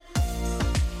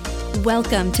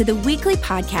Welcome to the weekly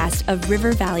podcast of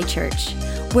River Valley Church.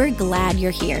 We're glad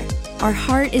you're here. Our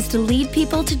heart is to lead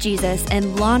people to Jesus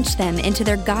and launch them into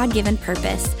their God-given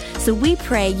purpose. So we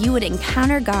pray you would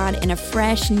encounter God in a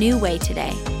fresh, new way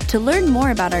today. To learn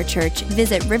more about our church,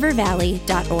 visit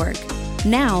rivervalley.org.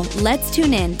 Now, let's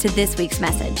tune in to this week's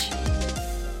message.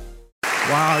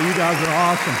 Wow, you guys are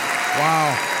awesome.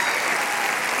 Wow.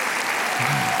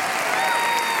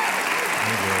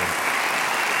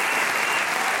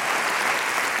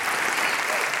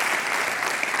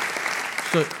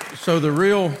 So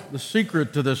the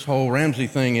secret to this whole Ramsey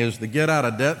thing is the get out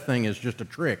of debt thing is just a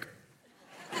trick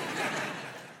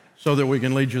so that we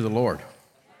can lead you to the Lord.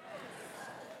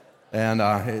 And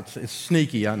it's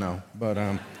sneaky, I know, but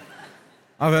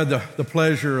I've had the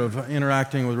pleasure of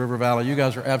interacting with River Valley. You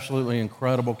guys are absolutely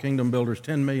incredible kingdom builders.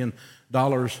 $10 million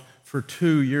for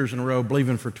 2 years in a row,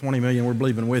 believing for $20 million. We're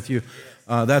believing with you.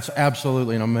 That's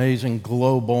absolutely an amazing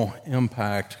global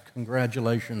impact.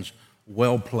 Congratulations.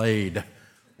 Well played.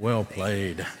 Well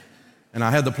played. And I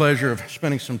had the pleasure of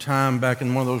spending some time back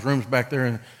in one of those rooms back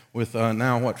there with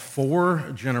now,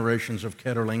 4 generations of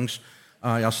Ketterlings.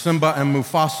 Simba and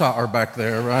Mufasa are back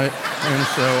there, right? And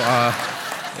so,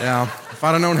 yeah, if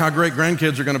I'd have known how great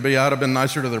grandkids are going to be, I'd have been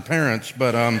nicer to their parents.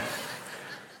 But all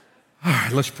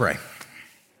right, let's pray.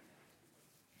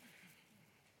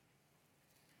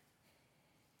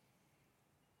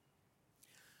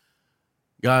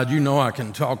 God, you know I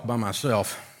can talk by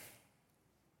myself.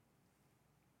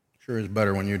 Sure is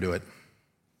better when you do it.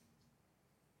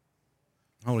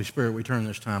 Holy Spirit, we turn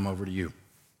this time over to you.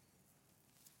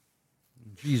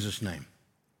 In Jesus' name,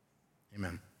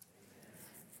 amen.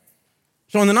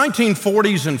 So in the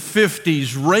 1940s and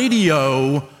 50s,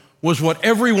 radio was what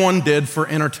everyone did for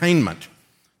entertainment.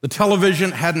 The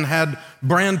television hadn't had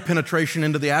brand penetration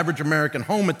into the average American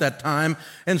home at that time,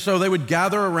 and so they would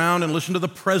gather around and listen to the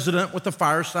president with the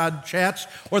fireside chats,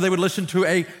 or they would listen to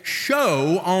a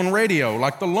show on radio,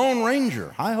 like the Lone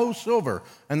Ranger, Hi-Ho Silver,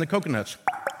 and the Coconuts,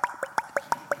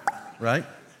 right?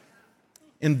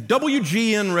 In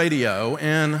WGN radio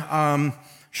in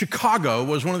Chicago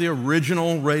was one of the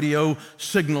original radio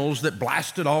signals that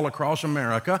blasted all across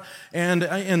America. And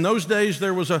in those days,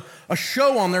 there was a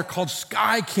show on there called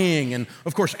Sky King. And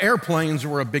of course, airplanes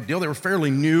were a big deal. They were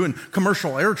fairly new, and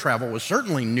commercial air travel was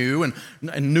certainly new and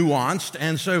nuanced.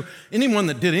 And so anyone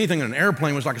that did anything in an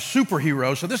airplane was like a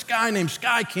superhero. So this guy named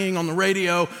Sky King on the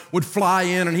radio would fly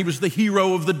in, and he was the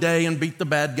hero of the day and beat the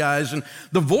bad guys. And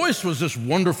the voice was this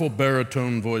wonderful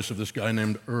baritone voice of this guy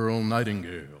named Earl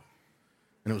Nightingale.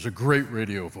 And it was a great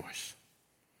radio voice.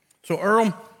 So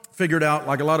Earl figured out,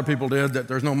 like a lot of people did, that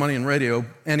there's no money in radio,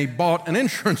 and he bought an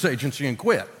insurance agency and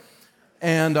quit.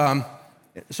 And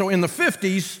so in the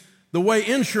 50s, the way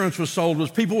insurance was sold was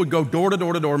people would go door to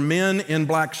door to door, men in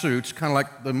black suits, kind of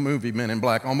like the movie Men in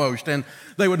Black almost, and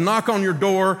they would knock on your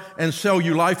door and sell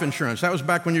you life insurance. That was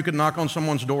back when you could knock on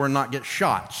someone's door and not get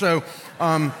shot. So,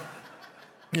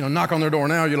 knock on their door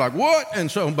now, you're like, what? And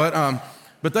so,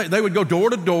 But they would go door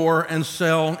to door and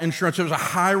sell insurance. It was a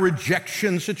high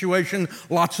rejection situation,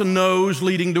 lots of no's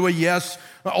leading to a yes,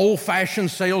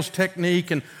 old-fashioned sales technique.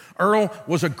 And Earl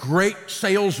was a great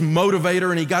sales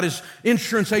motivator, and he got his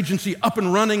insurance agency up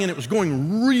and running, and it was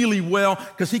going really well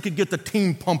because he could get the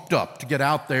team pumped up to get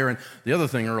out there. And the other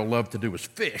thing Earl loved to do was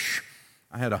fish.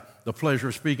 I had the pleasure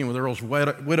of speaking with Earl's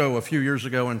widow a few years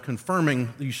ago and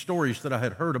confirming these stories that I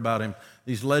had heard about him,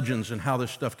 these legends and how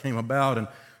this stuff came about. And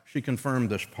she confirmed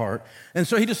this part. And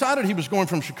so he decided he was going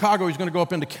from Chicago, he's going to go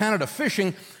up into Canada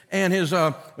fishing, and his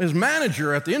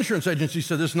manager at the insurance agency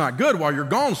said, this is not good. While you're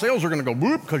gone, sales are going to go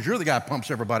boop because you're the guy who pumps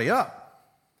everybody up.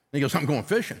 And he goes, I'm going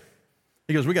fishing.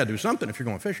 He goes, we got to do something if you're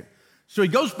going fishing. So he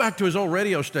goes back to his old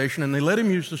radio station, and they let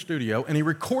him use the studio, and he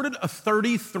recorded a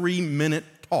 33-minute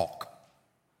talk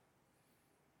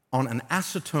on an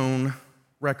acetone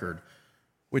record,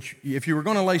 which if you were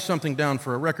going to lay something down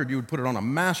for a record, you would put it on a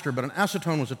master, but an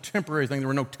acetone was a temporary thing. There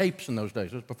were no tapes in those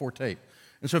days. It was before tape.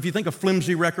 And so if you think a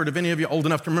flimsy record, if any of you old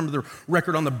enough to remember the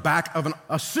record on the back of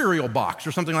a cereal box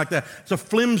or something like that, it's a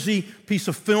flimsy piece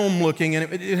of film looking,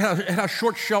 and it has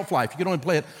short shelf life. You could only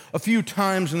play it a few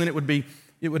times, and then it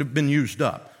would have been used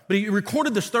up. But he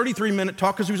recorded this 33-minute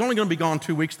talk because he was only going to be gone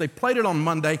 2 weeks. They played it on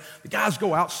Monday. The guys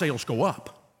go out, sales go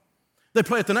up. They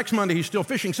play it the next Monday, he's still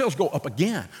fishing, sales go up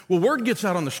again. Well, word gets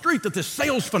out on the street that this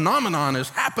sales phenomenon is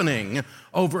happening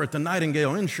over at the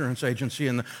Nightingale Insurance Agency,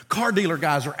 and the car dealer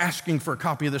guys are asking for a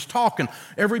copy of this talk, and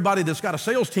everybody that's got a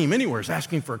sales team anywhere is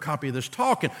asking for a copy of this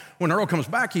talk. And when Earl comes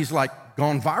back, he's like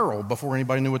gone viral before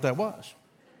anybody knew what that was.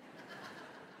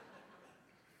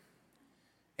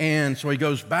 And so he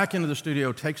goes back into the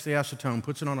studio, takes the acetone,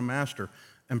 puts it on a master,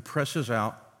 and presses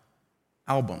out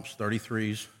albums,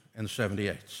 33s and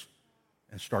 78s,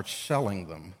 and starts selling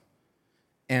them.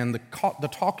 And the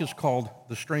talk is called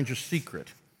The Strangest Secret.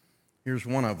 Here's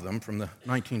one of them from the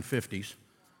 1950s,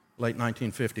 late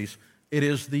 1950s. It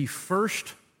is the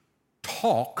first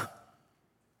talk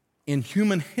in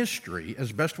human history,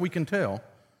 as best we can tell,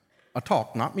 a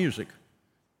talk, not music,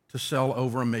 to sell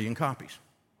over 1 million copies.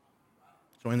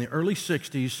 So in the early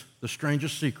 60s, The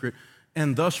Strangest Secret,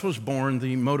 and thus was born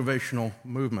the motivational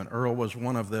movement. Earl was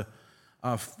one of the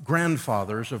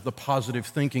grandfathers of the positive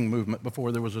thinking movement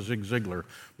before there was a Zig Ziglar,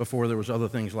 before there was other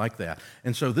things like that.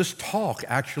 And so this talk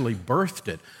actually birthed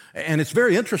it. And it's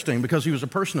very interesting because he was a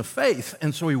person of faith,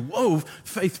 and so he wove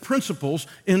faith principles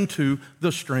into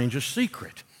The Strangest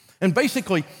Secret. And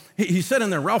basically, he said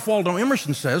in there, Ralph Waldo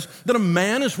Emerson says that a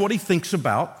man is what he thinks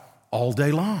about all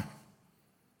day long.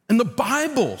 And the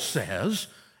Bible says,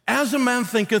 as a man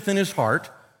thinketh in his heart,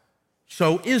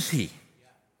 so is he.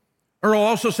 Earl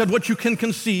also said, what you can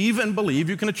conceive and believe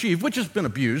you can achieve, which has been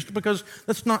abused because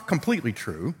that's not completely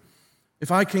true.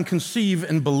 If I can conceive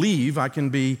and believe I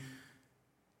can be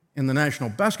in the National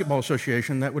Basketball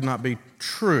Association, that would not be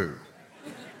true.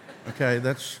 Okay,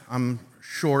 I'm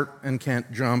short and can't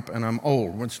jump and I'm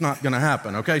old. It's not going to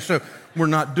happen, okay? So we're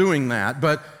not doing that.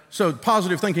 But so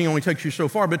positive thinking only takes you so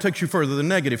far, but it takes you further than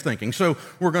negative thinking. So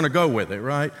we're going to go with it,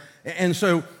 right? And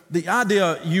so the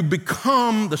idea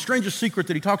the strangest secret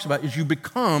that he talks about is you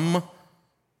become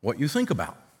what you think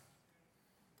about.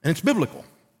 And it's biblical.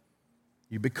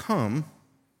 You become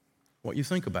what you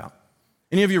think about.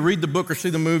 Any of you read the book or see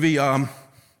the movie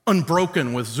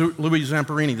Unbroken with Louis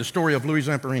Zamperini, the story of Louis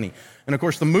Zamperini? And of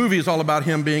course, the movie is all about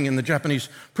him being in the Japanese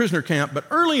prisoner camp. But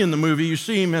early in the movie, you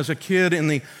see him as a kid in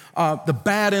the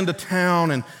bad end of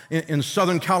town and in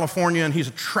Southern California, and he's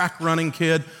a track running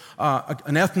kid,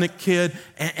 an ethnic kid,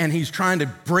 and he's trying to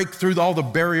break through all the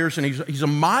barriers, and he's a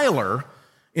miler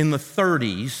in the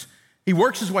 30s. He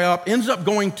works his way up, ends up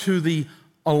going to the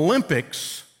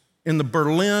Olympics, in the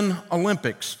Berlin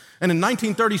Olympics. And in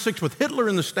 1936, with Hitler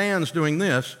in the stands doing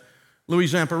this,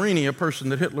 Louis Zamperini, a person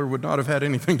that Hitler would not have had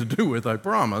anything to do with, I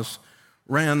promise,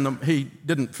 he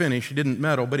didn't finish, he didn't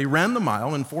medal, but he ran the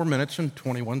mile in 4 minutes and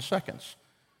 21 seconds.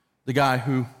 The guy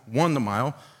who won the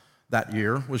mile that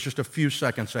year was just a few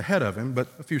seconds ahead of him, but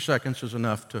a few seconds is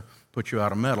enough to put you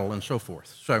out a medal and so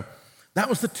forth. So that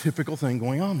was the typical thing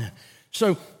going on then.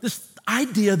 So this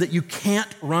idea that you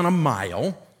can't run a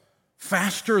mile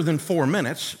faster than 4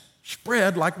 minutes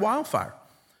spread like wildfire.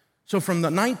 So from the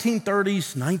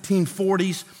 1930s,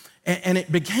 1940s, and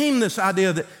it became this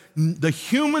idea that the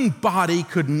human body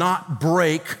could not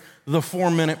break the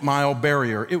 4-minute mile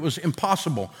barrier. It was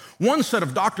impossible. One set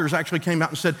of doctors actually came out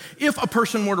and said, if a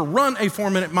person were to run a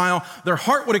 4-minute mile, their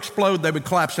heart would explode, they would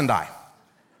collapse and die.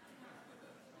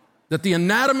 That the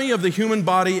anatomy of the human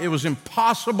body, it was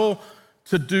impossible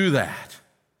to do that.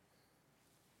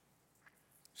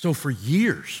 So for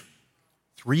years,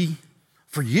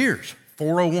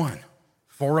 401,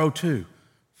 402,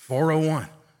 401,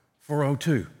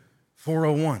 402,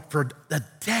 401, for a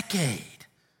decade,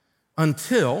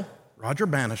 until Roger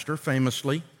Bannister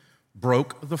famously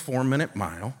broke the 4-minute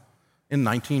mile in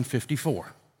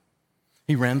 1954.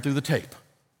 He ran through the tape.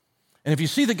 And if you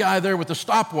see the guy there with the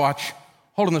stopwatch,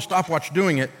 holding the stopwatch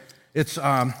doing it, it's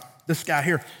this guy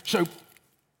here. So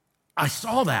I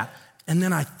saw that, and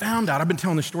then I found out, I've been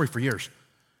telling this story for years,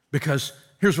 because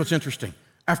here's what's interesting.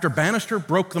 After Bannister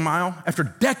broke the mile, after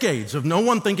decades of no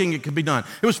one thinking it could be done,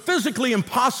 it was physically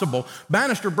impossible.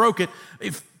 Bannister broke it.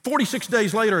 46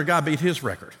 days later, a guy beat his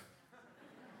record.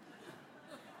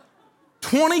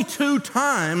 22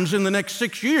 times in the next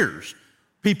 6 years,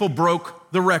 people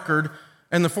broke the record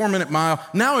and the 4-minute mile.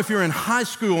 Now, if you're in high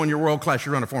school and you're world class,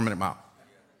 you run a 4-minute mile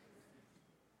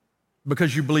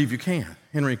because you believe you can.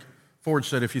 Henry Ford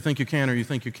said, if you think you can or you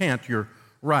think you can't, you're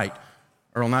right.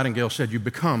 Earl Nightingale said, you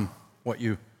become what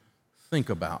you think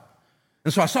about.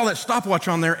 And so I saw that stopwatch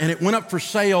on there, and it went up for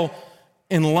sale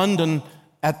in London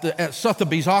at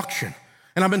Sotheby's auction.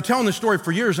 And I've been telling this story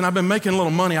for years, and I've been making a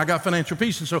little money. I got financial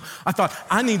peace, and so I thought,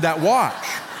 I need that watch.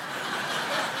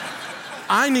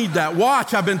 I need that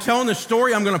watch. I've been telling this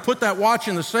story. I'm going to put that watch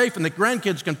in the safe, and the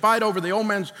grandkids can fight over the old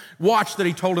man's watch that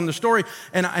he told in the story.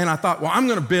 And I thought, well, I'm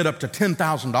going to bid up to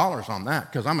 $10,000 on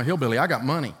that because I'm a hillbilly. I got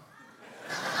money.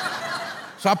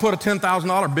 So I put a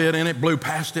 $10,000 bid in it, blew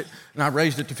past it, and I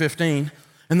raised it to 15,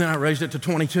 and then I raised it to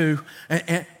 22,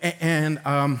 and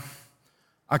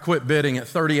I quit bidding at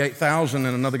 $38,000, and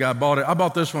another guy bought it. I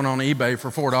bought this one on eBay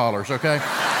for $4, okay? So,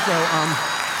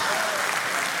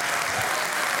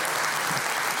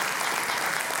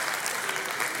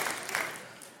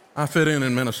 I fit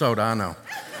in Minnesota, I know.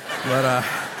 But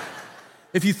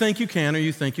If you think you can or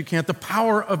you think you can't. The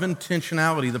power of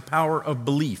intentionality, the power of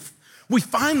belief. We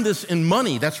find this in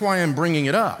money. That's why I'm bringing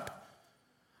it up.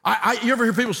 You ever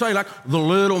hear people say, like, the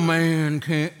little man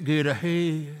can't get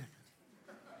ahead.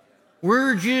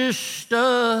 We're just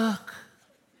stuck.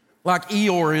 Like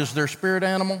Eeyore is their spirit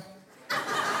animal.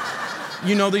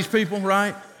 You know these people,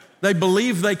 right? They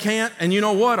believe they can't, and you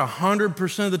know what?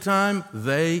 100% of the time,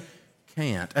 they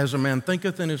can't. As a man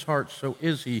thinketh in his heart, so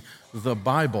is he, the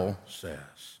Bible says.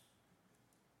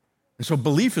 And so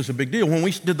belief is a big deal. When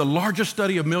we did the largest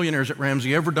study of millionaires at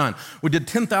Ramsey ever done, we did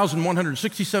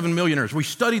 10,167 millionaires. We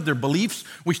studied their beliefs.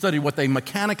 We studied what they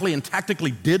mechanically and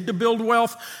tactically did to build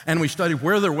wealth, and we studied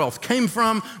where their wealth came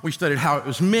from. We studied how it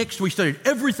was mixed. We studied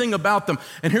everything about them.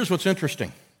 And here's what's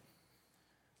interesting.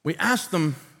 We asked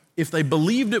them if they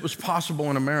believed it was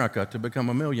possible in America to become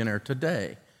a millionaire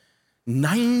today.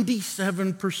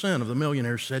 97% of the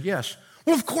millionaires said yes.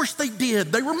 Well, of course they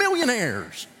did. They were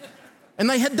millionaires. And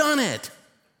they had done it.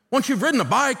 Once you've ridden a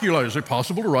bike, you're like, is it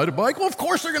possible to ride a bike? Well, of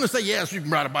course they're going to say, yes, you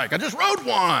can ride a bike. I just rode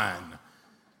one.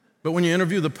 But when you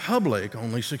interview the public,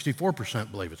 only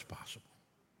 64% believe it's possible.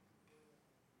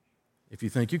 If you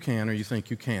think you can or you think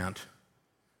you can't,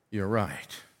 you're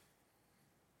right.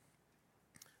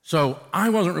 So I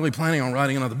wasn't really planning on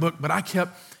writing another book, but I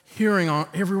kept hearing on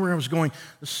everywhere I was going,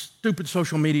 the stupid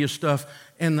social media stuff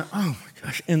and the, oh my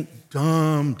gosh, and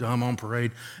dumb on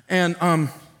parade. And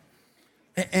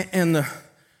the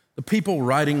people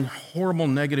writing horrible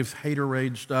negative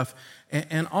haterade stuff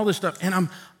and all this stuff. And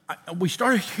we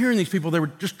started hearing these people, they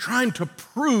were just trying to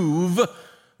prove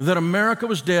that America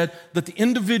was dead, that the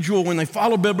individual, when they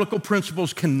follow biblical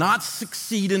principles, cannot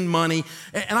succeed in money.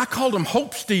 And I called them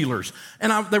hope stealers.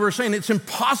 And they were saying it's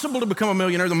impossible to become a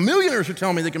millionaire. The millionaires are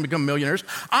telling me they can become millionaires.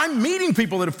 I'm meeting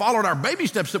people that have followed our baby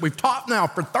steps that we've taught now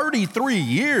for 33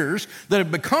 years that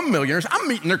have become millionaires. I'm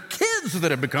meeting their kids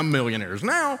that have become millionaires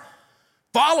now.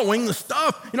 Following the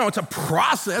stuff, it's a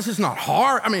process. It's not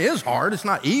hard. I mean, it is hard. It's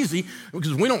not easy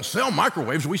because we don't sell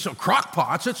microwaves. We sell crock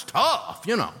pots. It's tough,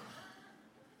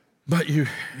 But it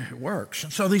works.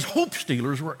 So these hope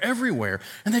stealers were everywhere,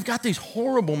 and they've got these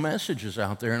horrible messages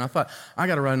out there. And I thought, I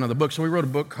got to write another book. So we wrote a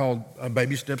book called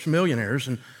Baby Steps Millionaires,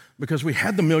 and because we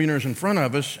had the millionaires in front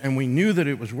of us, and we knew that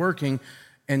it was working,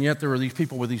 and yet there were these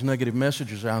people with these negative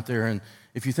messages out there. And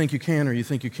if you think you can or you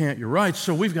think you can't, you're right.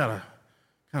 So we've got to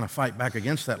kind of fight back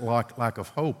against that lack of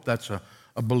hope. That's a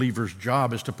believer's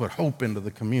job, is to put hope into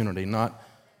the community, not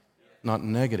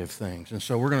negative things. And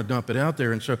so we're going to dump it out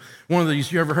there. And so one of these,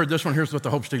 you ever heard this one? Here's what the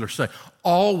hope stealers say.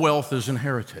 All wealth is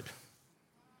inherited.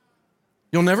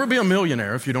 You'll never be a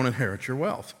millionaire if you don't inherit your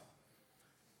wealth.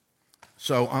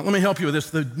 So let me help you with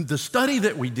this. The study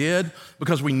that we did,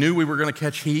 because we knew we were going to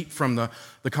catch heat from the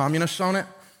communists on it,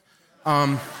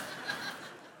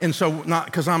 and so not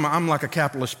because I'm like a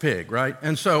capitalist pig, right?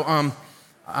 And so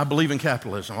I believe in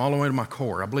capitalism all the way to my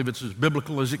core. I believe it's as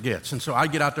biblical as it gets. And so I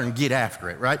get out there and get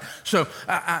after it, right? So,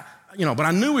 but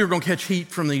I knew we were going to catch heat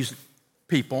from these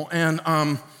people. And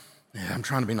I'm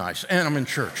trying to be nice. And I'm in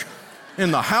church,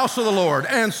 in the house of the Lord.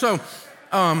 And so,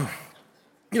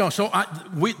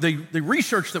 the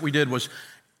research that we did was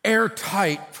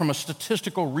airtight from a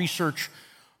statistical research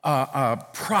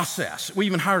process. We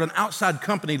even hired an outside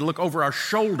company to look over our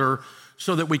shoulder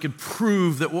so that we could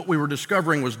prove that what we were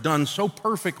discovering was done so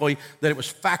perfectly that it was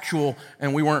factual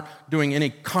and we weren't doing any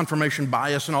confirmation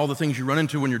bias and all the things you run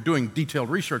into when you're doing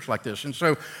detailed research like this. And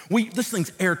so this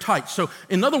thing's airtight. So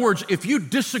in other words, if you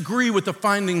disagree with the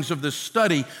findings of this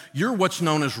study, you're what's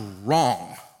known as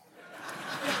wrong.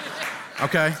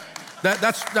 Okay?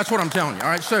 That's what I'm telling you, all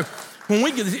right? So when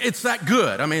we get it's that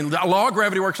good. I mean, the law of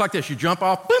gravity works like this. You jump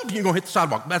off, boom, you're going to hit the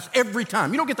sidewalk. That's every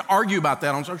time. You don't get to argue about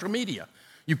that on social media.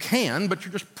 You can, but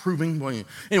you're just proving. Well,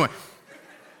 anyway,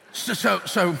 so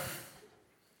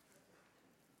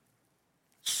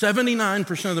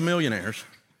 79% of the millionaires,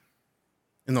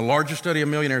 in the largest study of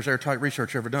millionaires airtight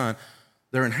research ever done,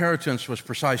 their inheritance was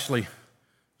precisely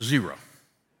 0.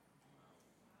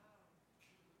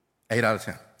 8 out of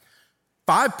 10.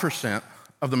 5%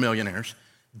 of the millionaires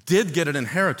did get an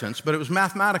inheritance, but it was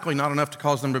mathematically not enough to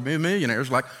cause them to be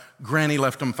millionaires, like Granny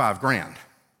left them $5,000.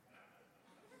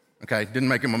 Okay, didn't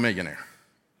make him a millionaire.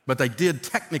 But they did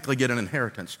technically get an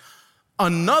inheritance.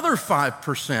 Another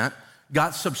 5%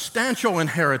 got substantial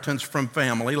inheritance from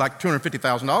family, like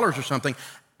 $250,000 or something,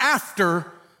 after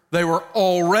they were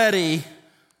already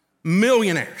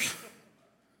millionaires.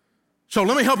 So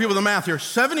let me help you with the math here.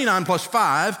 79 plus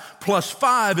 5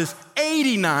 is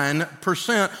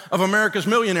 89% of America's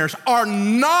millionaires are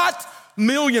not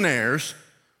millionaires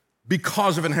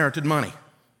because of inherited money.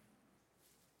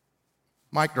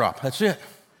 Mic drop, that's it.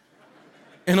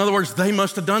 In other words, they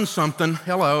must have done something,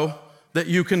 that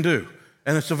you can do.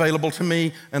 And it's available to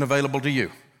me and available to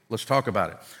you. Let's talk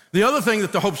about it. The other thing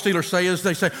that the hope stealers say is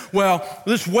they say, well,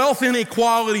 this wealth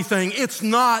inequality thing, it's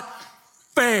not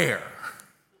fair.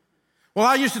 Well,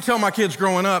 I used to tell my kids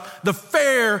growing up, the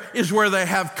fair is where they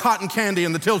have cotton candy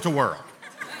in the tilt-a-whirl.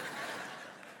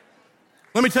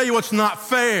 Let me tell you what's not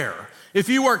fair. If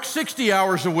you work 60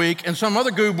 hours a week and some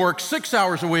other goob works 6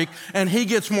 hours a week and he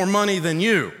gets more money than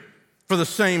you for the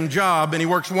same job and he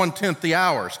works 1/10 the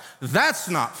hours, that's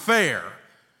not fair.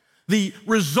 The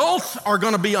results are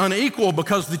going to be unequal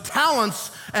because the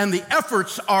talents and the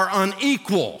efforts are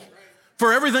unequal.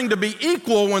 For everything to be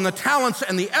equal when the talents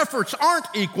and the efforts aren't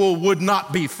equal would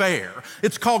not be fair.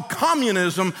 It's called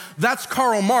communism. That's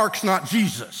Karl Marx, not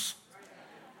Jesus.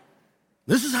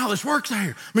 This is how this works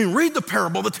here. I mean, read the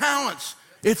parable of the talents.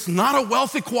 It's not a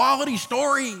wealth equality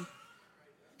story.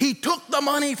 He took the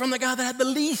money from the guy that had the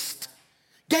least,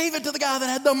 gave it to the guy that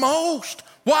had the most.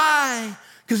 Why?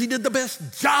 Because he did the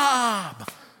best job.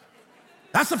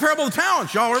 That's the parable of the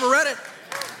talents. Y'all ever read it?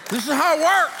 This is how it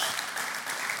works.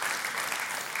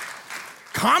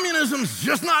 Communism's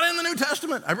just not in the New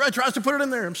Testament. Everybody tries to put it in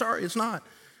there. I'm sorry, it's not.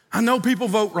 I know people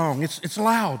vote wrong. It's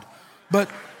loud. But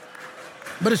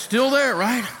it's still there,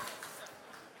 right?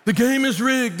 The game is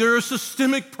rigged. There are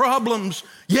systemic problems.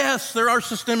 Yes, there are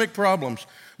systemic problems.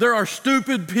 There are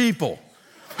stupid people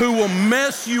who will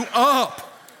mess you up.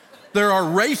 There are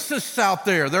racists out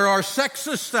there. There are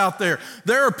sexists out there.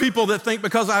 There are people that think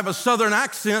because I have a southern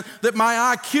accent that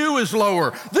my IQ is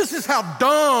lower. This is how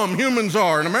dumb humans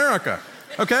are in America,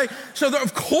 okay? So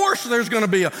of course there's going to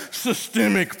be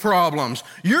systemic problems.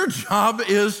 Your job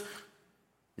is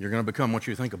you're going to become what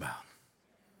you think about.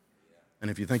 And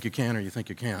if you think you can or you think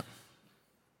you can't,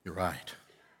 you're right.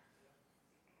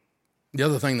 The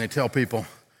other thing they tell people,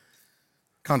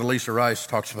 Condoleezza Rice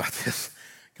talks about this.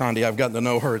 Condi, I've gotten to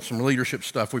know her. It's some leadership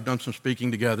stuff. We've done some speaking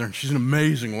together, and she's an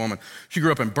amazing woman. She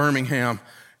grew up in Birmingham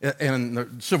in the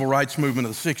civil rights movement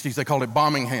of the 60s. They called it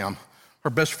Bommingham.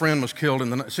 Her best friend was killed in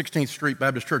the 16th Street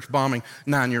Baptist Church bombing,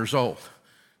 9 years old.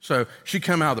 So she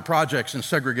came out of the projects in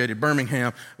segregated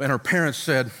Birmingham, and her parents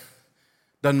said,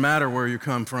 doesn't matter where you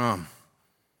come from.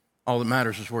 All that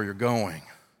matters is where you're going.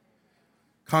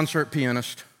 Concert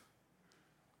pianist,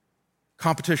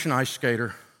 competition ice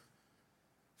skater,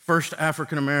 first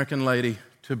African-American lady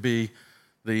to be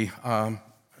the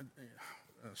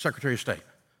Secretary of State.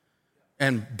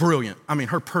 And brilliant. I mean,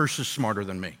 her purse is smarter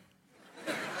than me.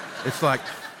 It's like,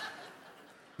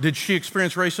 did she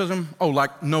experience racism? Oh,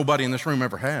 like nobody in this room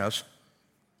ever has.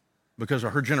 Because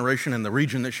of her generation and the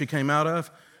region that she came out of.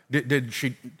 It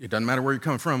doesn't matter where you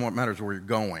come from, what matters is where you're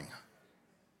going.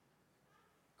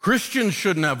 Christians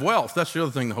shouldn't have wealth. That's the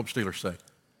other thing the hope stealers say.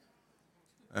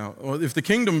 Now, well, if the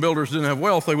kingdom builders didn't have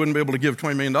wealth, they wouldn't be able to give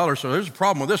 $20 million. So there's a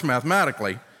problem with this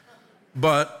mathematically.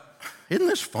 But isn't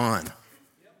this fun?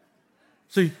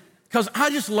 See, because I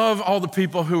just love all the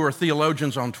people who are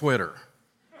theologians on Twitter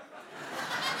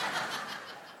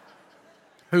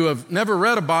who have never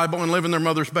read a Bible and live in their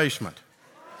mother's basement.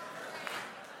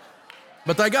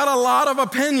 But they got a lot of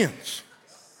opinions.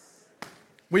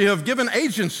 We have given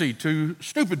agency to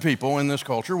stupid people in this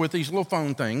culture with these little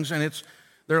phone things, and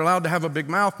they're allowed to have a big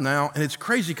mouth now, and it's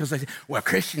crazy because they say, well,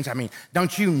 Christians,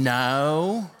 don't you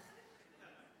know?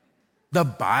 The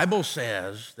Bible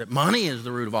says that money is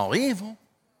the root of all evil.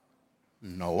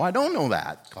 No, I don't know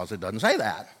that because it doesn't say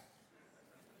that.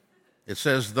 It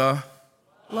says the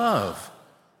love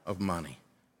of money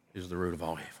is the root of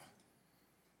all evil.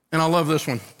 And I love this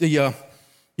one.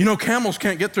 Camels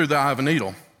can't get through the eye of a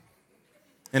needle.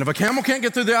 And if a camel can't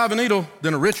get through the eye of a needle,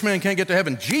 then a rich man can't get to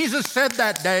heaven. Jesus said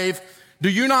that, Dave. Do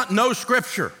you not know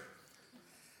Scripture?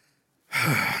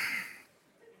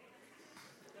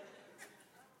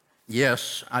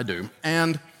 Yes, I do.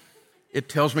 And it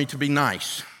tells me to be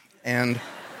nice. And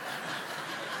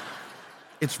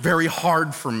it's very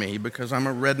hard for me because I'm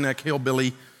a redneck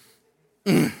hillbilly.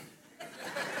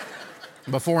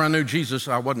 Before I knew Jesus,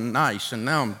 I wasn't nice, and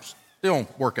now I'm still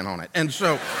working on it. And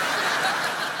so,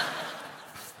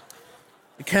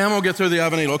 the camel get through the eye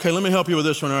of a needle. Okay, let me help you with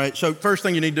this one, all right? So first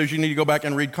thing you need to do is you need to go back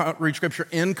and read Scripture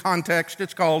in context,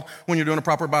 it's called, when you're doing a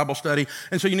proper Bible study.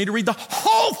 And so you need to read the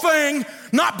whole thing,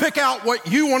 not pick out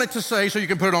what you want it to say so you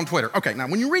can put it on Twitter. Okay, now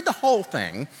when you read the whole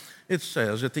thing, it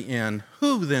says at the end,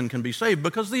 who then can be saved?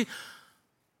 Because the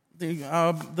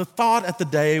thought at the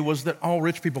day was that all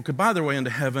rich people could buy their way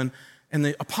into heaven, and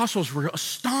the apostles were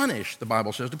astonished, the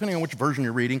Bible says, depending on which version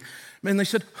you're reading. And they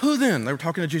said, who then? They were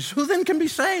talking to Jesus. Who then can be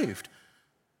saved?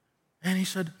 And he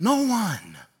said, no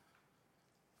one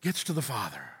gets to the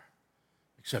Father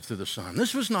except through the Son.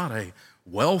 This was not a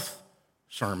wealth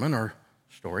sermon or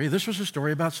story. This was a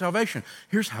story about salvation.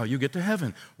 Here's how you get to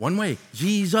heaven. One way,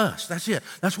 Jesus. That's it.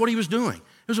 That's what he was doing.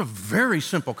 It was a very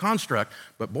simple construct,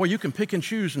 but boy, you can pick and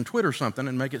choose and Twitter something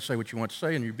and make it say what you want to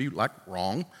say, and you'd be like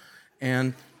wrong,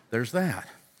 and there's that.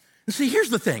 And see, here's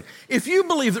the thing. If you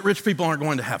believe that rich people aren't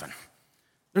going to heaven,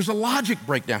 there's a logic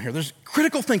breakdown here. There's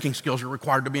critical thinking skills are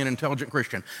required to be an intelligent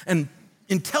Christian, and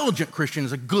intelligent Christian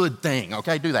is a good thing,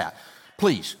 okay? Do that,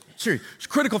 please. Seriously, it's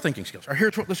critical thinking skills. All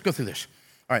right, let's go through this.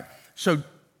 All right, so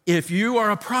if you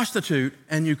are a prostitute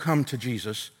and you come to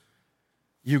Jesus,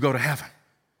 you go to heaven.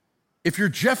 If you're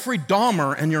Jeffrey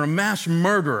Dahmer and you're a mass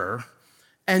murderer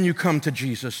and you come to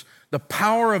Jesus, the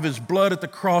power of his blood at the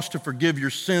cross to forgive your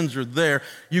sins are there,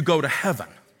 you go to heaven.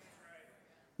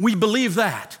 We believe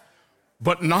that,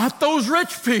 but not those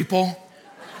rich people.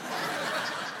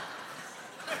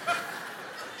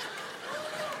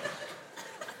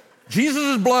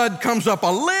 Jesus' blood comes up a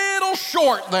little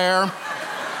short there.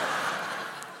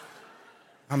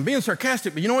 I'm being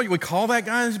sarcastic, but you know what we call that,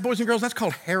 guys, boys and girls? That's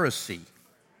called heresy.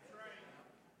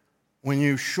 When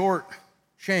you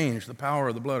short-change the power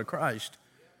of the blood of Christ,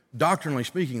 doctrinally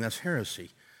speaking, that's heresy.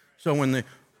 So when the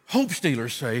hope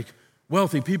stealers say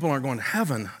wealthy people aren't going to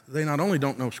heaven, they not only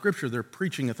don't know Scripture, they're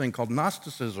preaching a thing called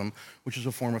Gnosticism, which is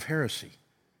a form of heresy.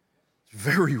 It's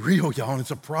very real, y'all, and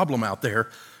it's a problem out there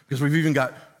because we've even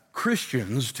got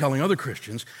Christians telling other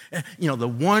Christians, you know, the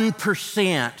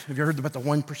 1%, have you heard about the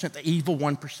 1%, the evil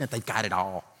 1%? They've got it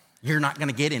all. You're not going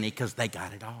to get any because they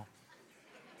got it all.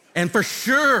 And for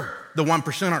sure, the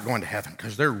 1% aren't going to heaven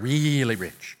because they're really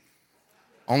rich.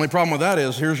 Only problem with that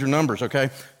is, here's your numbers, okay?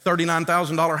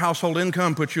 $39,000 household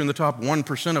income puts you in the top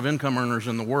 1% of income earners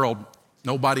in the world.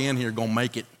 Nobody in here gonna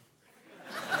make it.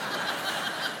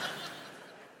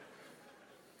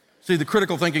 See, the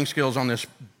critical thinking skills on this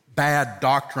bad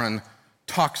doctrine,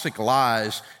 toxic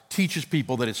lies, teaches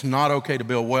people that it's not okay to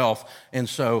build wealth, and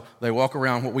so they walk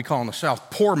around what we call in the South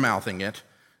poor-mouthing it,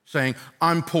 saying,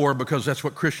 I'm poor because that's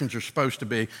what Christians are supposed to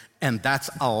be, and that's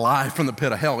a lie from the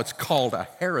pit of hell. It's called a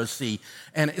heresy,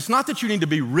 and it's not that you need to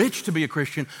be rich to be a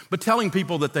Christian, but telling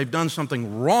people that they've done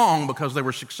something wrong because they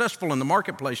were successful in the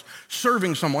marketplace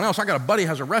serving someone else. I got a buddy who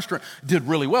has a restaurant, did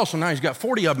really well, so now he's got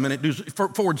 40 of them, and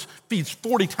it feeds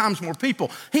 40 times more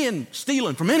people. He ain't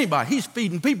stealing from anybody. He's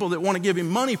feeding people that want to give him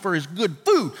money for his good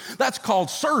food. That's called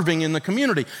serving in the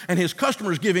community, and his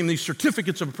customers give him these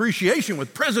certificates of appreciation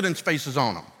with presidents' faces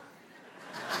on them.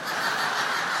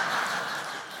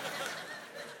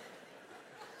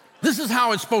 This is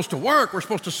how it's supposed to work. We're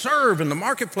supposed to serve in the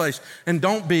marketplace. And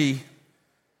don't be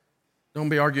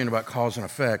arguing about cause and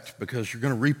effect because you're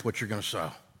going to reap what you're going to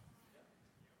sow.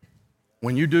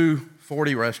 When you do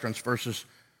 40 restaurants versus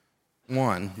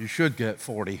one, you should get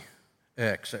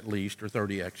 40x at least, or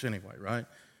 30x anyway, right?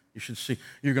 You should see,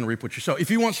 you're going to reap what you sow.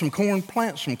 If you want some corn,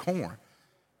 plant some corn.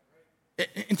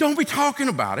 And don't be talking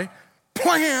about it.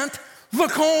 Plant the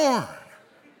corn.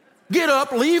 Get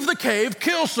up, leave the cave,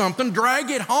 kill something,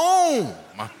 drag it home.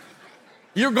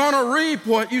 You're going to reap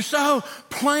what you sow.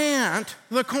 Plant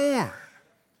the corn.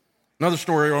 Another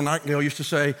story Earl Nightingale used to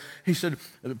say, he said,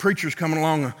 the preacher's coming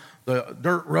along the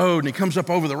dirt road, and he comes up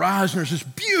over the rise, and there's this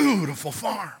beautiful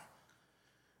farm.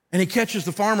 And he catches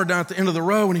the farmer down at the end of the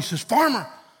row, and he says, Farmer,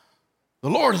 the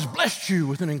Lord has blessed you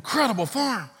with an incredible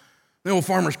farm. The old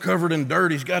farmer's covered in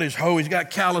dirt. He's got his hoe. He's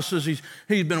got calluses.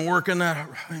 He's been working that.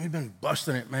 He's been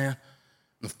busting it, man.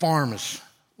 And the farm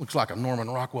looks like a Norman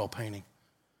Rockwell painting.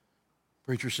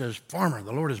 Preacher says, Farmer,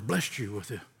 the Lord has blessed you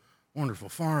with a wonderful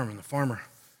farm. And the farmer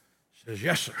says,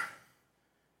 yes, sir.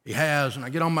 He has. And I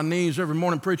get on my knees every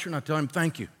morning, preacher, and I tell him,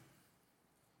 thank you.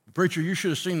 Preacher, you should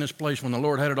have seen this place when the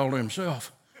Lord had it all to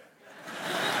himself.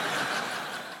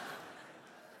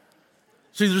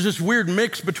 See, there's this weird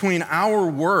mix between our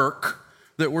work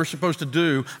that we're supposed to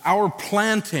do, our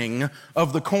planting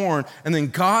of the corn, and then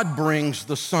God brings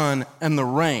the sun and the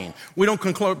rain. We don't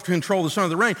control the sun or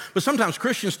the rain, but sometimes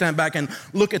Christians stand back and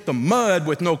look at the mud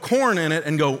with no corn in it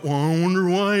and go, well, I wonder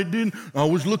why it didn't. I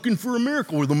was looking for a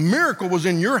miracle. Well, the miracle was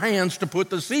in your hands to put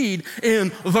the seed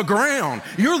in the ground.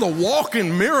 You're the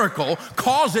walking miracle.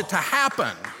 Cause it to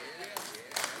happen.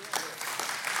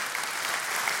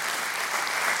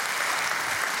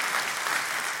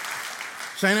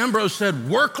 St. Ambrose said,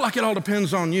 work like it all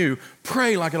depends on you,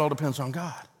 pray like it all depends on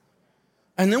God.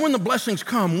 And then when the blessings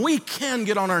come, we can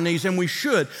get on our knees, and we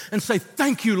should, and say,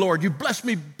 thank you, Lord, you blessed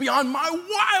me beyond my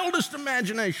wildest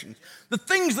imaginations. The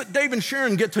things that Dave and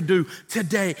Sharon get to do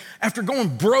today after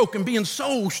going broke and being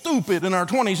so stupid in our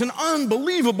 20s and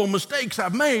unbelievable mistakes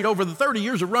I've made over the 30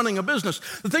 years of running a business,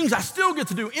 the things I still get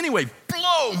to do anyway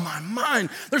blow my mind.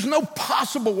 There's no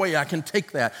possible way I can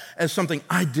take that as something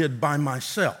I did by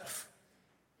myself.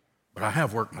 but I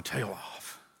have worked my tail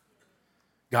off.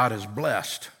 God has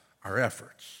blessed our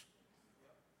efforts.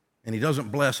 And he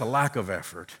doesn't bless a lack of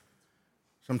effort.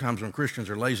 Sometimes when Christians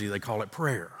are lazy, they call it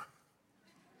prayer.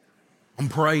 I'm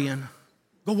praying.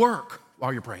 Go work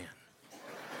while you're praying.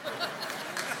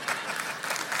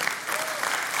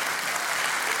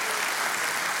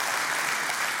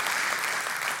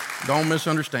 Don't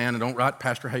misunderstand and don't write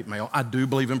pastor hate mail. I do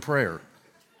believe in prayer.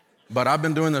 But I've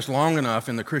been doing this long enough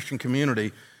in the Christian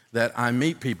community that I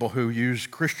meet people who use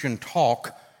Christian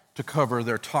talk to cover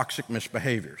their toxic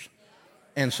misbehaviors.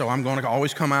 And so I'm going to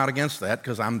always come out against that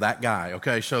because I'm that guy,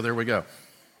 okay? So there we go.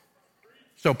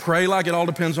 So pray like it all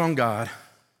depends on God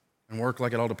and work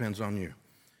like it all depends on you.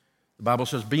 The Bible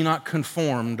says, be not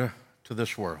conformed to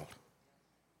this world,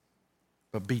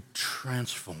 but be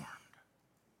transformed.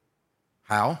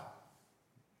 How?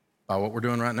 By what we're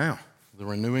doing right now, the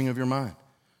renewing of your mind.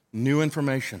 New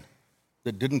information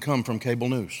that didn't come from cable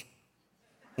news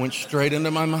went straight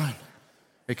into my mind.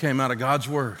 It came out of God's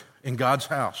word in God's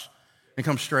house. It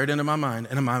comes straight into my mind,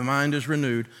 and my mind is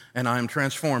renewed, and I am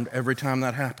transformed every time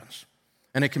that happens.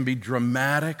 And it can be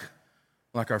dramatic,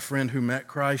 like our friend who met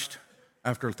Christ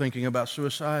after thinking about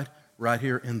suicide right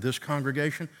here in this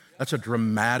congregation. That's a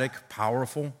dramatic,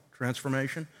 powerful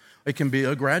transformation. It can be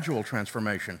a gradual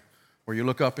transformation where you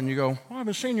look up and you go, well, I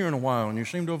haven't seen you in a while, and you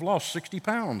seem to have lost 60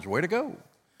 pounds. Way to go.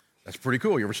 That's pretty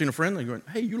cool. You ever seen a friend and you go,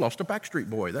 hey, you lost a Backstreet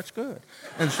Boy. That's good.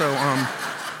 And so,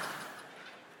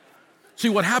 see,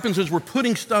 what happens is we're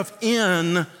putting stuff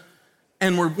in,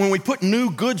 and when we put new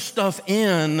good stuff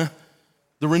in,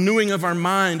 the renewing of our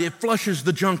mind, it flushes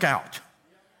the junk out.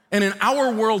 And in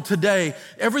our world today,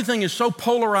 everything is so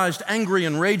polarized, angry,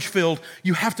 and rage-filled,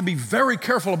 you have to be very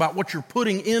careful about what you're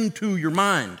putting into your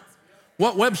mind.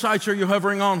 What websites are you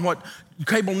hovering on? What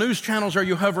cable news channels are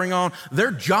you hovering on? Their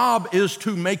job is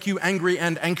to make you angry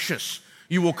and anxious.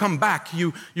 You will come back.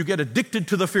 You get addicted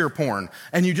to the fear porn,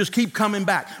 and you just keep coming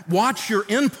back. Watch your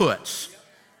inputs.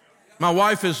 My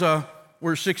wife is,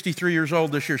 we're 63 years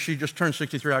old this year. She just turned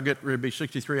 63. I'll get ready to be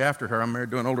 63 after her. I'm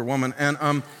married to an older woman,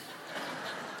 and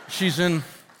she's in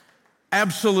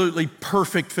absolutely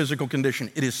perfect physical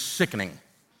condition. It is sickening.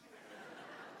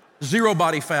 Zero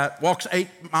body fat, walks 8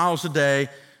 miles a day,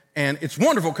 and it's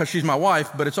wonderful because she's my wife,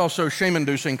 but it's also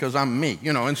shame-inducing because I'm me,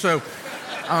 And so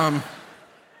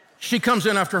she comes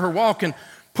in after her walk and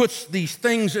puts these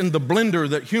things in the blender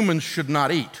that humans should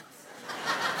not eat.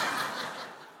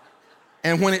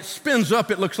 And when it spins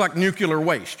up, it looks like nuclear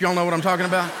waste. Y'all know what I'm talking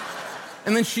about?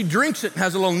 And then she drinks it and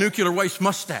has a little nuclear waste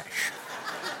mustache.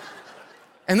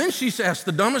 And then she asks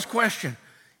the dumbest question,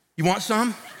 you want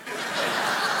some?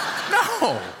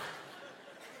 No.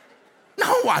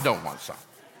 No, I don't want some.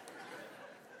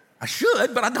 I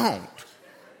should, but I don't.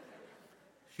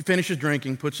 She finishes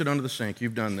drinking, puts it under the sink.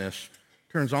 You've done this.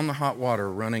 Turns on the hot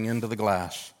water running into the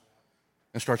glass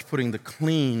and starts putting the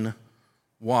clean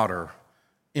water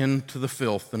into the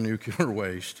filth, the nuclear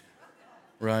waste,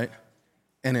 right?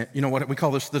 And you know what we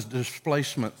call this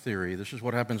displacement theory. This is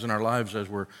what happens in our lives as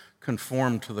we're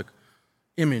conformed to the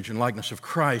image and likeness of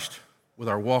Christ. With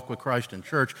our walk with Christ in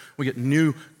church, we get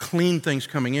new, clean things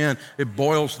coming in. It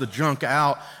boils the junk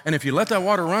out. And if you let that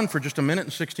water run for just a minute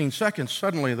and 16 seconds,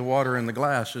 suddenly the water in the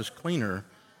glass is cleaner.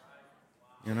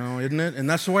 Isn't it? And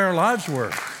that's the way our lives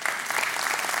work.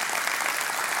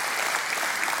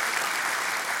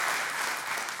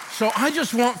 So I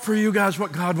just want for you guys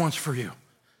what God wants for you.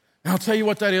 And I'll tell you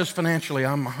what that is financially.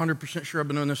 I'm 100% sure I've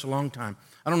been doing this a long time.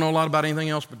 I don't know a lot about anything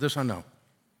else, but this I know.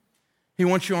 He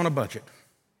wants you on a budget.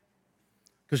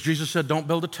 Because Jesus said, don't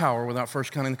build a tower without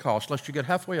first counting the cost, lest you get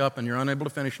halfway up and you're unable to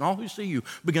finish, and all who see you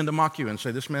begin to mock you and say,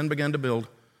 this man began to build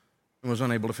and was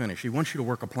unable to finish. He wants you to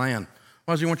work a plan.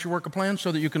 Why does he want you to work a plan?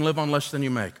 So that you can live on less than you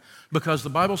make. Because the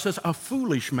Bible says, a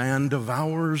foolish man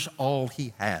devours all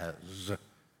he has.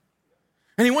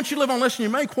 And he wants you to live on less than you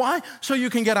make. Why? So you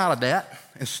can get out of debt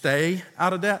and stay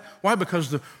out of debt. Why?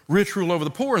 Because the rich rule over the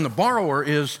poor, and the borrower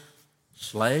is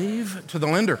slave to the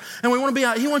lender. And we want to be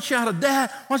out. He wants you out of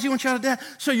debt. Why does he want you out of debt?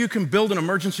 So you can build an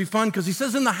emergency fund, because he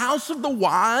says in the house of the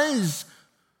wise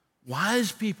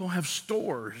people have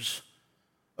stores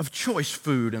of choice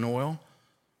food and oil.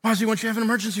 Why does he want you to have an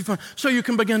emergency fund? So you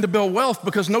can begin to build wealth,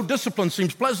 because no discipline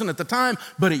seems pleasant at the time,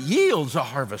 but it yields a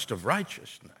harvest of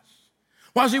righteousness.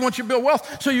 Why does he want you to build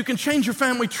wealth? So you can change your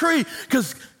family tree,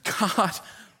 because God,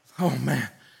 oh man,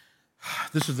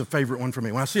 this is the favorite one for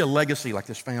me. When I see a legacy like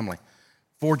this family,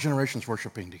 4 generations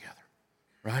worshiping together,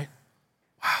 right?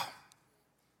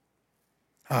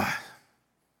 Wow.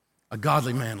 A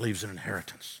godly man leaves an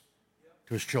inheritance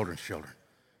to his children's children.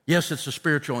 Yes, it's a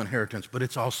spiritual inheritance, but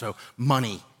it's also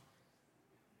money.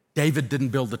 David didn't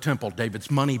build the temple.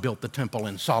 David's money built the temple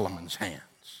in Solomon's hands.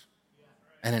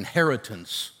 An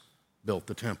inheritance built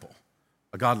the temple.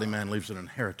 A godly man leaves an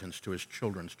inheritance to his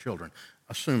children's children,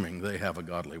 assuming they have a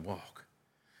godly walk.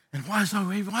 And why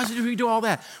do we do all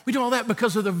that? We do all that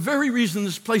because of the very reason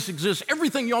this place exists.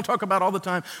 Everything y'all talk about all the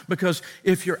time, because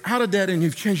if you're out of debt and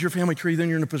you've changed your family tree, then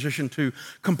you're in a position to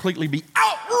completely be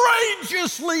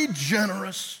outrageously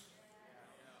generous.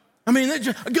 I mean,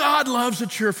 God loves a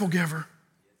cheerful giver.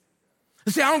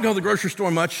 See, I don't go to the grocery store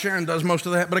much. Sharon does most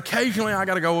of that, but occasionally I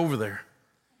got to go over there.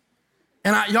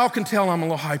 And y'all can tell I'm a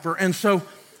little hyper. And so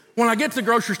when I get to the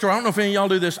grocery store, I don't know if any of y'all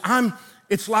do this,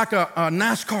 it's like a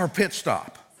NASCAR pit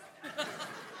stop.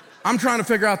 I'm trying to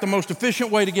figure out the most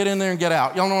efficient way to get in there and get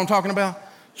out. Y'all know what I'm talking about?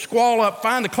 Squall up,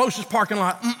 find the closest parking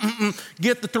lot,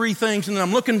 get the 3 things, and then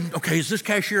I'm looking, okay, is this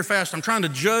cashier fast? I'm trying to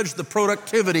judge the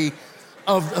productivity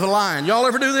of the line. Y'all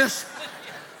ever do this?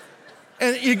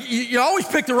 And you always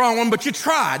pick the wrong one, but you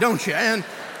try, don't you? And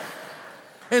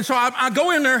so I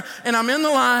go in there, and I'm in the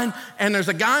line, and there's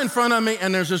a guy in front of me,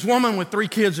 and there's this woman with 3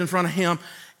 kids in front of him,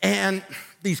 and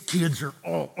these kids are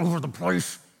all over the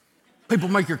place. People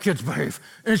make your kids behave.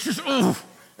 And it's just,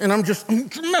 and I'm just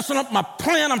messing up my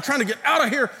plan. I'm trying to get out of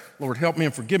here. Lord, help me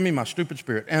and forgive me, my stupid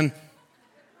spirit. And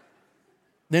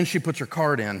then she puts her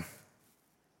card in.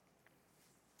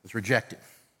 It's rejected.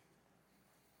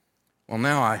 Well,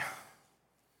 now I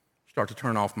start to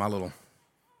turn off my little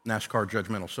NASCAR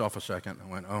judgmental self a second. I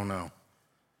went, oh no.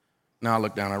 Now I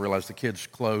look down, I realize the kids'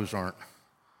 clothes aren't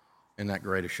in that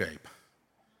great a shape.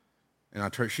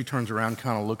 And she turns around,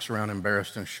 kind of looks around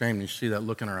embarrassed and ashamed, and you see that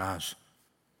look in her eyes.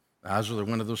 The eyes are the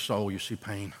window of the soul, you see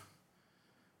pain.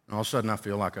 And all of a sudden I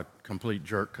feel like a complete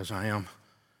jerk, because I am.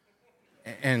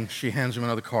 And she hands him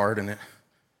another card, and it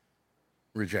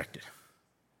rejected.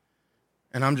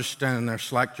 And I'm just standing there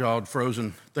slack-jawed,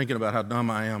 frozen, thinking about how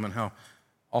dumb I am and how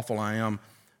awful I am.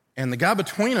 And the guy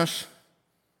between us,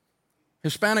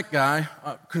 Hispanic guy,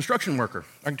 construction worker,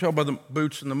 I can tell by the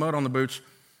boots and the mud on the boots,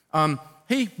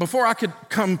 before I could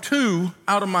come to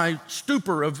out of my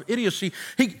stupor of idiocy,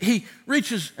 he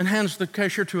reaches and hands the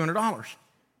cashier $200.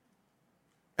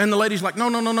 And the lady's like, no.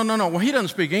 Well, he doesn't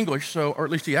speak English, or at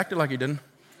least he acted like he didn't.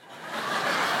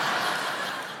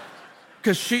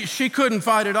 Because she couldn't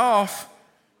fight it off.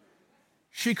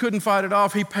 She couldn't fight it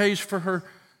off. He pays for her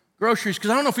groceries,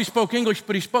 because I don't know if he spoke English,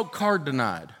 but he spoke card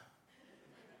denied.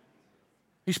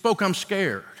 He spoke, I'm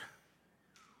scared.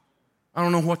 I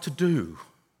don't know what to do.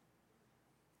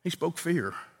 He spoke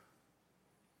fear,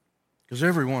 because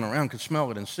everyone around could smell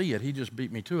it and see it. He just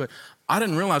beat me to it. I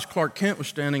didn't realize Clark Kent was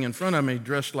standing in front of me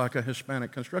dressed like a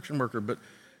Hispanic construction worker, but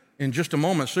in just a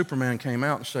moment, Superman came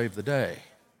out and saved the day.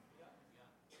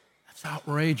 That's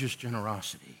outrageous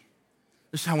generosity.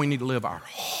 This is how we need to live our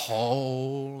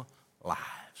whole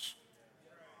lives.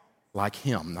 Like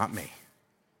him, not me.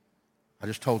 I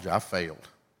just told you I failed.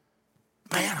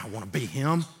 Man, I want to be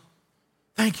him.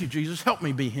 Thank you, Jesus. Help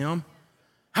me be him.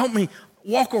 Help me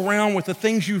walk around with the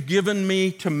things you've given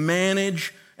me to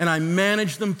manage, and I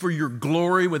manage them for your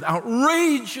glory with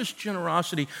outrageous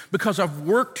generosity, because I've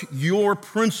worked your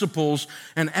principles,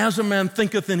 and as a man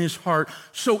thinketh in his heart,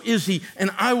 so is he. And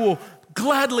I will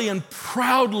gladly and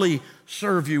proudly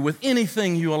serve you with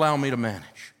anything you allow me to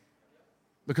manage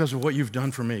because of what you've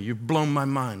done for me. You've blown my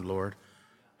mind, Lord.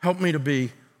 Help me to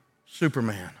be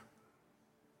Superman.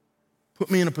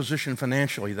 Put me in a position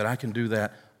financially that I can do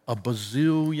that a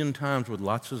bazillion times with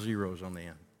lots of zeros on the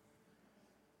end.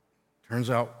 Turns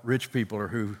out rich people are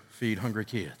who feed hungry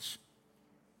kids,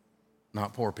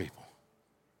 not poor people.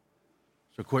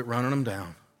 So quit running them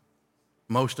down.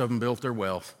 Most of them built their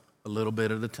wealth a little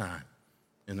bit at a time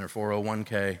in their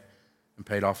 401k and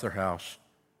paid off their house,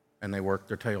 and they worked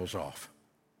their tails off.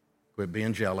 Quit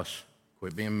being jealous.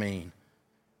 Quit being mean.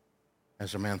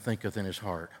 As a man thinketh in his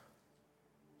heart,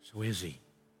 so is he.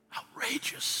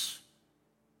 Outrageous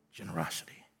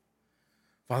generosity.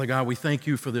 Father God, we thank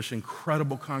you for this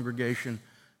incredible congregation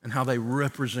and how they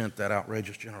represent that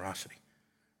outrageous generosity.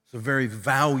 It's the very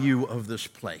value of this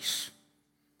place.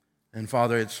 And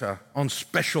Father, it's on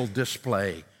special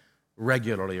display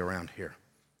regularly around here.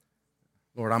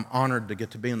 Lord, I'm honored to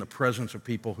get to be in the presence of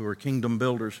people who are kingdom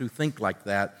builders, who think like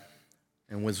that,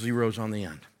 and with zeros on the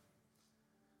end.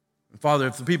 And Father,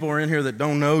 if the people are in here that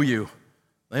don't know you,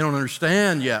 they don't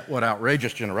understand yet what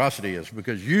outrageous generosity is,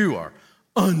 because you are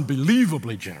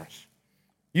unbelievably generous.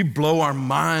 You blow our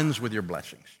minds with your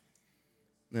blessings.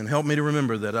 And help me to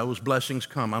remember that those blessings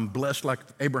come. I'm blessed like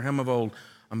Abraham of old.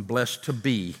 I'm blessed to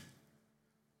be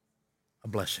a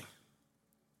blessing.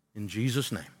 In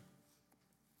Jesus' name,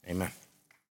 amen.